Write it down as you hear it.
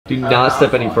Do not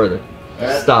step any further.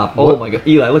 Stop. Oh my god.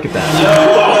 Eli, look at that.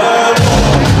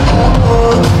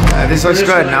 This looks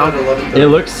good, no? It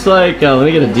looks like, let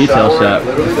me get a detail shot.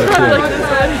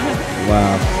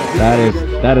 Wow,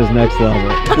 that is next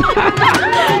level.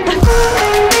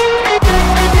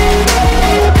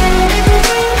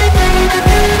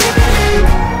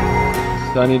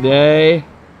 Sunny day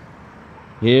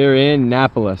here in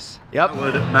Annapolis. Yep.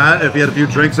 Matt, if he had a few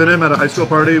drinks in him at a high school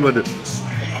party, he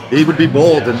would be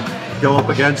bold and go up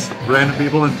against random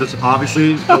people and just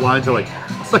obviously the lines are like,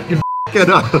 fucking it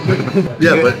up.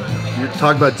 Yeah, but you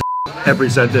talk about every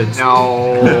sentence.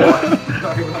 No.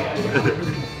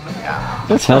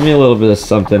 Tell me a little bit of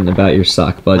something about your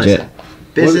sock budget. Listen,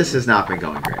 business has not been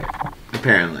going great,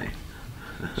 apparently.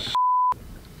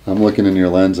 I'm looking in your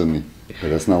lens and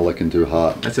that's not looking too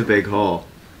hot. That's a big hole.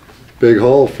 Big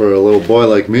hole for a little boy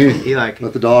like me. Eli,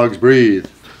 let the dogs breathe.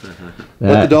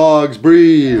 Let the dogs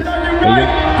breathe.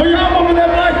 Put your arm over them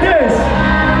like this.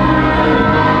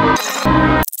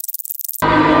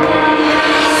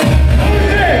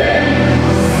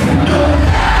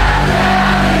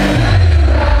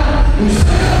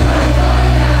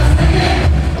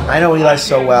 I know Eli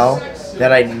so well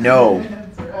that I know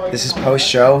this is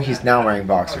post-show. He's now wearing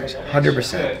boxers,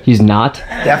 100%. He's not?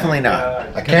 Definitely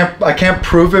not. I can't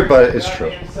prove it, but it's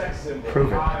true.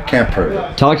 Prove it. I can't prove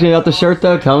it. Talk to me about the shirt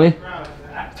though. Tell me.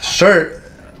 The shirt.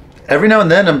 Every now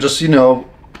and then, I'm just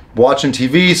watching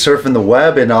TV, surfing the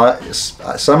web, and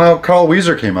somehow Carl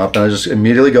Wheezer came up, and I just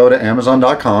immediately go to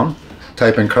Amazon.com,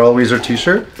 type in Carl Wheezer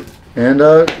T-shirt, and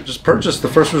just purchase the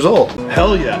first result.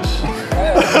 Hell yes.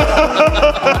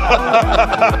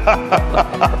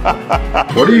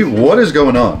 What is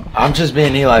going on? I'm just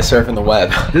being Eli surfing the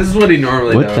web. This is what he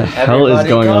normally does. What the hell is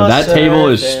going on? That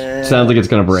table sounds like it's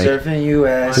gonna break. Surfing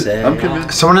USA. I'm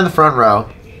convinced. Someone in the front row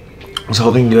was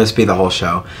holding USB the whole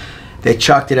show. They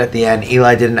chucked it at the end.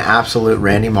 Eli did an absolute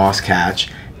Randy Moss catch,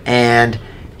 and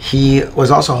he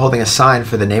was also holding a sign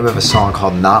for the name of a song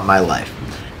called "Not My Life."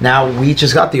 Now we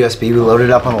just got the USB. We loaded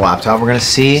it up on the laptop. We're gonna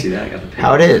see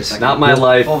how it is. Not My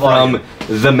Life from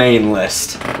the main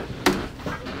list.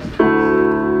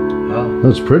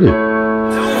 That's pretty.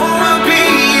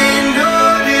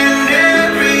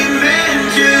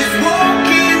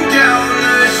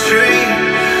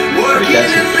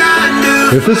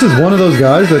 If this is one of those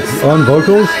guys that's on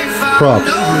vocals, props.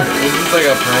 Is this like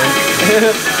a prank?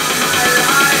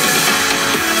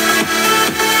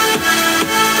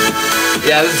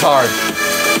 Yeah, this is hard.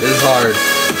 This is hard.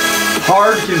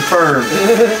 Hard confirmed.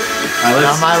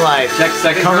 Not My Life. Check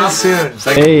second Coming drop. soon.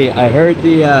 Hey, I heard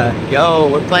the Yo,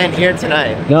 we're playing here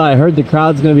tonight. no, I heard the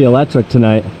crowd's gonna be electric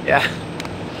tonight. Yeah.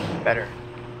 Better.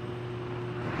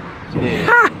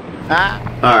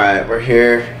 Alright, we're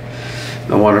here in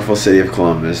the wonderful city of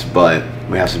Columbus, but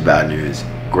we have some bad news.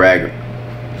 Greg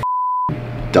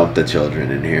dumped the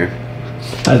children in here.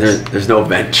 There's no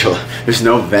vent. There's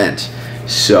no vent.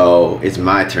 So it's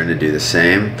my turn to do the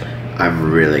same.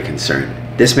 I'm really concerned.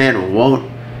 This man won't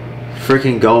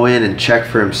freaking go in and check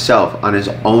for himself on his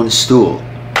own stool.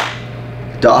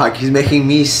 Dog, he's making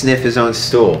me sniff his own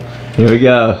stool. Here we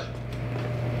go.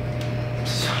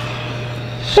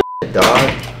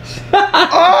 Dog.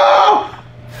 Oh!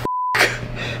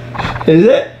 Is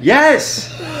it? Yes!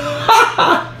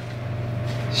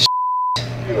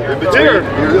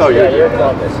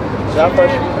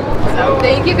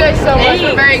 Thank you guys so much.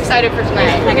 We're very excited for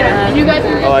tonight. And you guys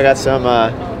are I got some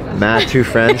Matt, two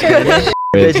friends.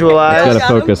 Visualize. Gotta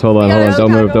focus. Hold on.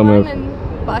 Don't move.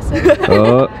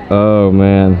 Oh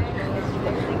man.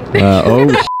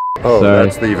 Sorry.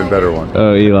 That's the even better one.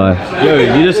 Oh, Eli. Yo,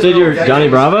 you just did your Johnny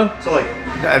Bravo?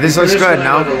 This looks good,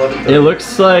 no? It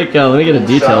looks like, let me get a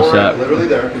detail shot. Literally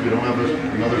there, because we don't have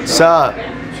another Sup?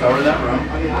 shower in that room.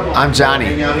 I'm Johnny.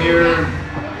 Hang out here,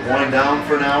 wind down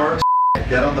for an hour,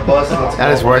 get on the bus. Let's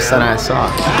That is worse than I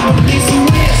saw.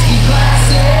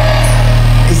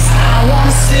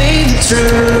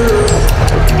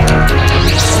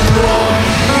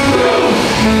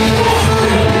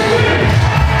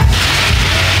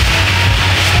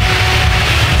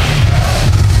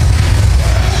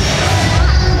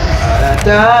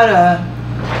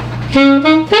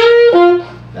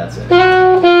 That's it.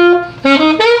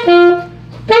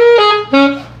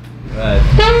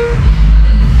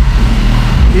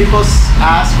 People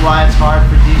ask why it's hard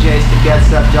for DJs to get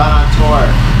stuff done on tour.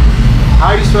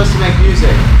 How are you supposed to make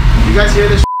music? You guys hear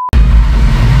this?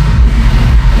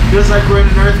 Feels like we're in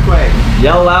an earthquake.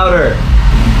 Yell louder.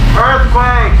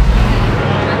 Earthquake!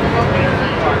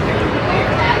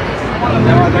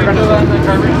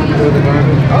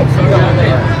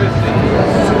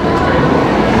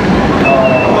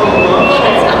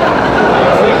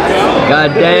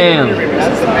 God damn.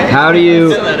 How do you,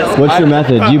 what's your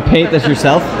method? Do you paint this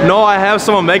yourself? No, I have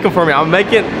someone make them for me.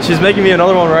 She's making me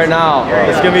another one right now.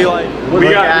 It's gonna be like,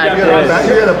 you got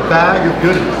a bag of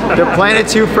goodies. The Planet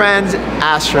 2 Friends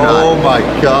astronaut. Oh my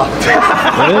God.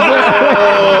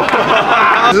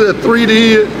 This is a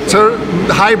 3D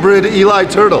hybrid Eli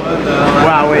turtle.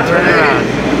 wow, wait, turn it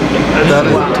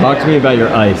around. Talk to me about your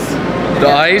ice. The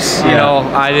ice, you know,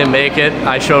 I didn't make it.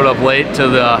 I showed up late to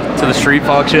the street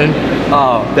function.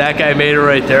 Oh, that guy made it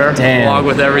right there, along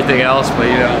with everything else. But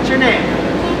you know. What's your name?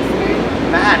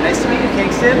 Matt. Nice to meet you,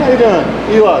 Kingston. How you doing?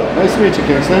 Eli. Nice to meet you,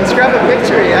 Kingston. Let's grab a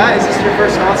picture. Yeah, is this your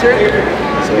first concert? It's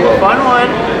gonna be a fun one.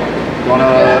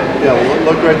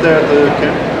 Look right there at the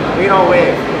camera. We don't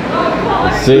wave.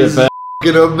 See you, fam.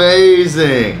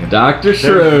 Amazing. Dr.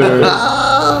 Schroeder.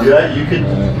 Yeah, you can.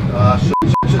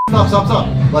 Stop.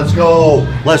 Let's go.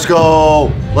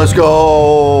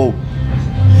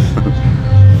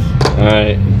 All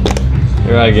right,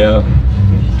 here I go.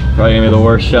 Probably gonna be the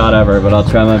worst shot ever, but I'll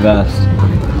try my best.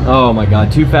 Oh my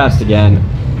God, too fast again.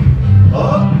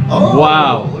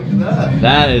 Wow. Look at that.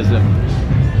 That is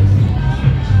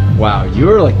wow, you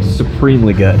are like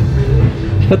supremely good.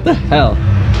 What the hell?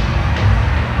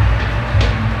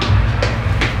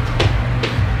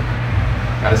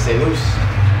 Gotta stay loose.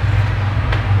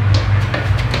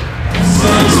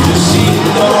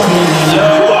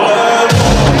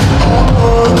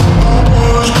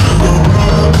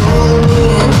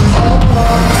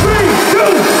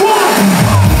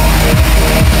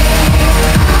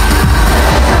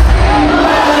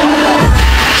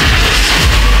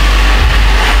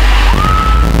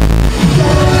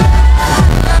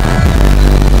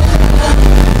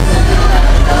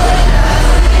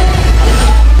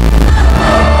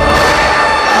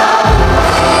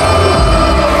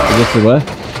 What?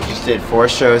 Just did 4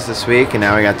 shows this week, and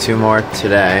now we got 2 more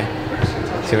today.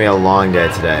 It's gonna be a long day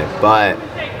today, but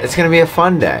it's gonna be a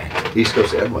fun day. East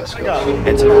Coast and West Coast.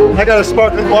 I got a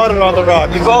sparkling water on the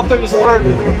rocks. You both think it's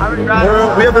sparkling.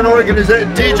 We have an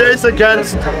organization, DJs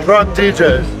Against Drunk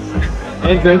DJs.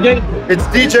 And drinking? It's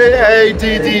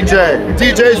DJADDJ.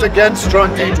 DJs Against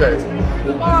Drunk DJs.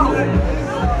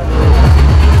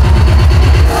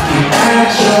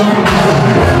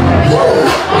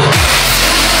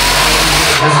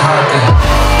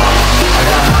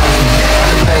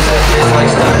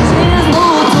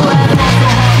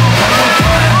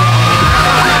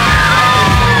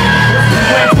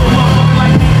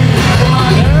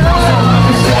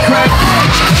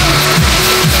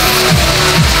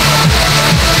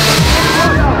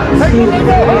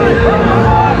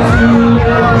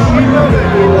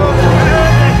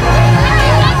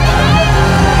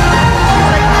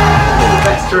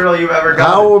 Best turtle you've ever got.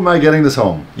 How am I getting this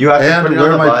home? You have to and put it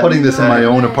where on am the I putting this in my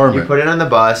own apartment? You put it on the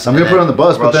bus. I'm gonna put it on the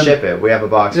bus, but then ship it. We have a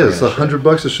box. Yeah, it's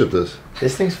 $100 to ship this.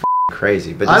 This thing's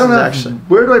crazy, but I this don't is know. actually.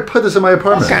 Where do I put this in my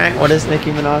apartment? Okay. What does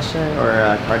Nicki Minaj say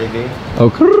or Cardi B?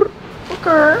 Okay.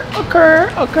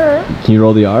 Can you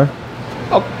roll the R?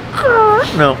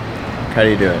 No. How do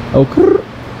you do it? Okay.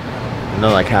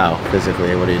 No, like how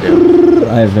physically? What do you do?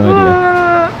 I have no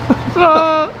idea.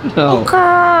 No.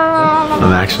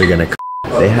 I'm actually gonna.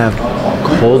 They have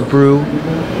cold brew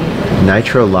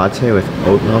nitro latte with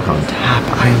oat milk on tap.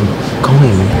 I am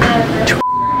going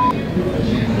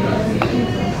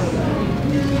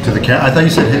To the camera? I thought you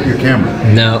said hit your camera.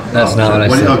 No, that's not what I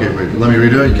said. Okay, wait, let me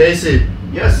redo it. Casey.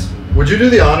 Yes. Would you do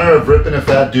the honor of ripping a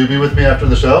fat doobie with me after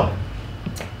the show?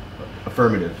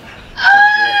 Affirmative.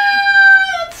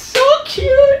 That's so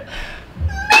cute.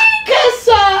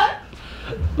 Mikasa.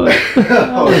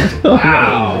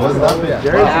 Wow. Wasn't that bad?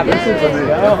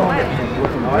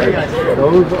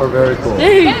 Those are very cool.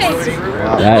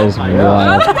 That is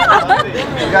wild.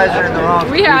 You guys are in the wrong.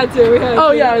 We had to.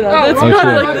 Oh yeah, I know. That's Oh, not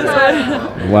shit. like this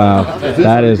way. Wow,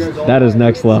 that is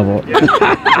next level.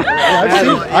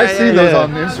 I've seen those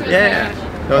on Instagram. Yeah.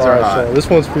 Those are hot. So this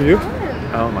one's for you.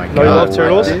 Oh my god. Oh, you love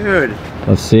turtles? Dude.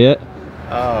 Let's see it.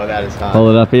 Oh, that is hot.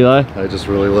 Hold it up, Eli. I just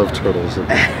really love turtles.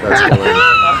 That's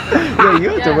hilarious. Yeah, you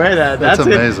have to wear that. That's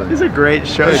amazing. It's a great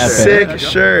shirt. Epic. Sick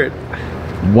shirt.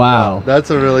 Wow. That's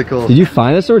a really cool. Did you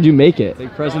find this or did you make it?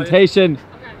 Big presentation.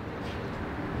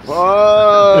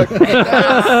 Fuck.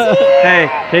 Hey,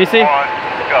 Casey,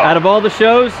 out of all the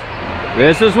shows,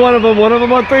 this is one of them. One of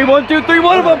them on 3, 1, 2, 3,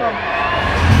 one of them.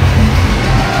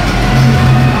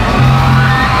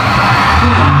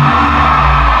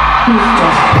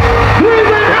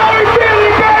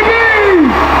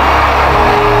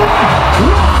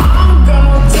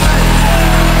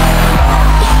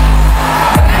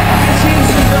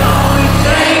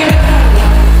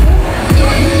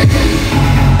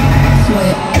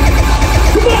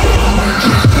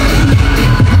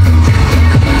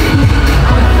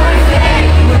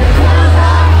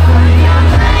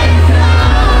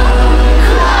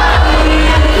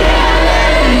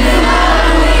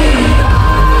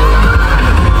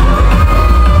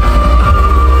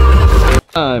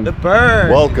 The bird.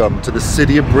 Welcome to the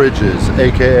city of bridges,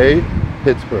 aka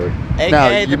Pittsburgh. Now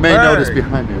you may notice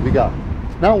behind me, we got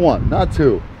not one, not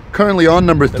two. Currently on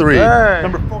number 3.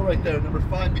 Number 4 right there. Number 5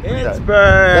 behind Pittsburgh.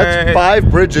 that. That's 5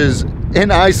 bridges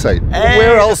in eyesight. Hey,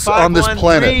 where else on this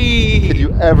planet could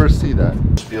you ever see that?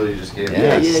 Feel you just gave me.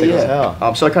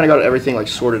 Yeah. So I kind of got everything like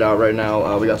sorted out right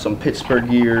now. We got some Pittsburgh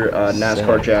gear,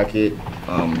 NASCAR jacket,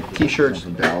 t-shirts.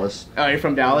 From Dallas. Oh, you're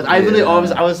from Dallas? I literally,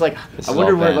 I was like, I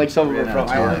wonder where like some of them are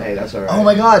from. Hey, that's alright. Oh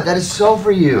my God, that is so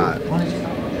for you.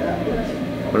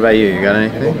 What about you? You got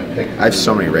anything? I have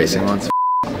so many racing ones.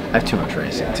 I have too much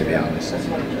racing, to be honest.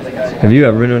 Have you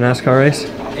ever been to a NASCAR race?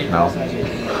 No.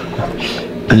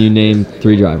 Can you name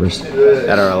 3 drivers?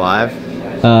 That are alive?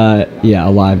 Yeah,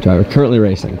 a live driver. Currently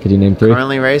racing. Could you name 3?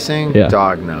 Currently racing? Yeah.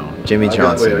 Dog, no. Jimmy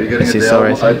Johnson. Wait, are you gonna Is get he still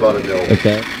racing? I bought a deal.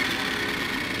 Okay.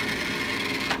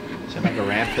 Should make a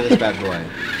ramp for this bad boy.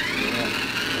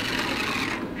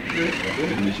 Good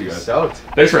to meet you guys. Stoked.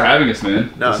 Thanks for having us, man.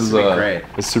 No, this is great.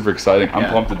 It's super exciting. I'm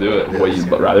Yeah. pumped to do it. Way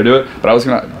you'd rather do it, but I was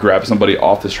gonna grab somebody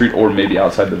off the street or maybe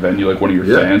outside the venue, like one of your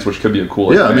fans, which could be a cool.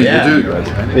 Like, Yeah, I mean, you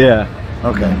do. Yeah.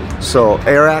 Okay, so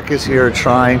Eric is here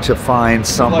trying to find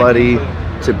somebody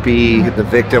to be the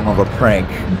victim of a prank.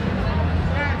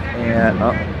 And,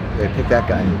 they picked that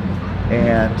guy.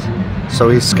 And so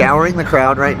he's scouring the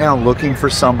crowd right now looking for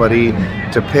somebody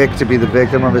to pick to be the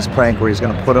victim of his prank where he's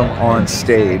going to put him on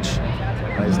stage.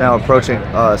 And he's now approaching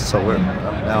us, so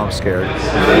now I'm scared. If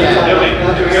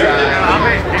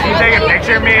you take a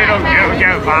picture of me, it'll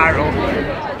go viral.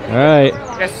 All right.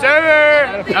 Yes,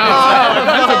 sir. All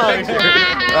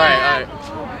right.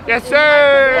 Yes,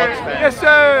 sir. Yes,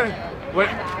 sir. What?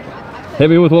 Hit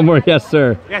me with one more yes,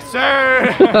 sir. Yes,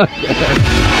 sir.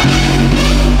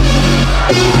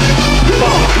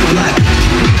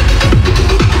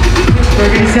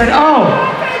 He said, "Oh,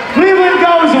 Cleveland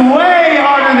goes way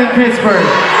harder than Pittsburgh."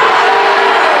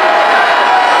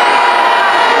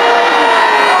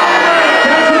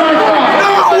 That's what I thought.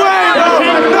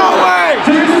 No way!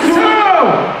 2,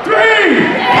 3.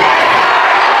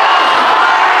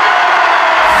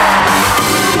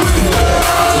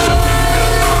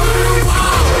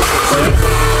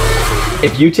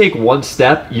 If you take one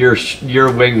step, your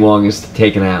wing wong is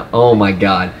taken out. Oh my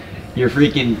God. You're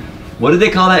freaking, what did they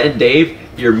call that in Dave?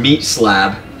 Your meat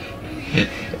slab.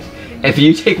 If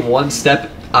you take one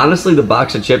step, honestly the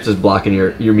box of chips is blocking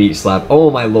your meat slab. Oh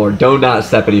my Lord, do not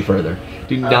step any further.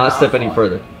 Do not step any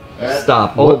further.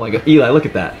 Stop. Oh my God. Eli, look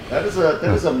at that. That is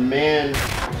a man.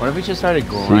 What if we just started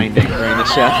grinding during the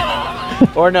show?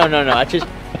 Or no, I just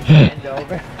bend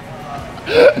over.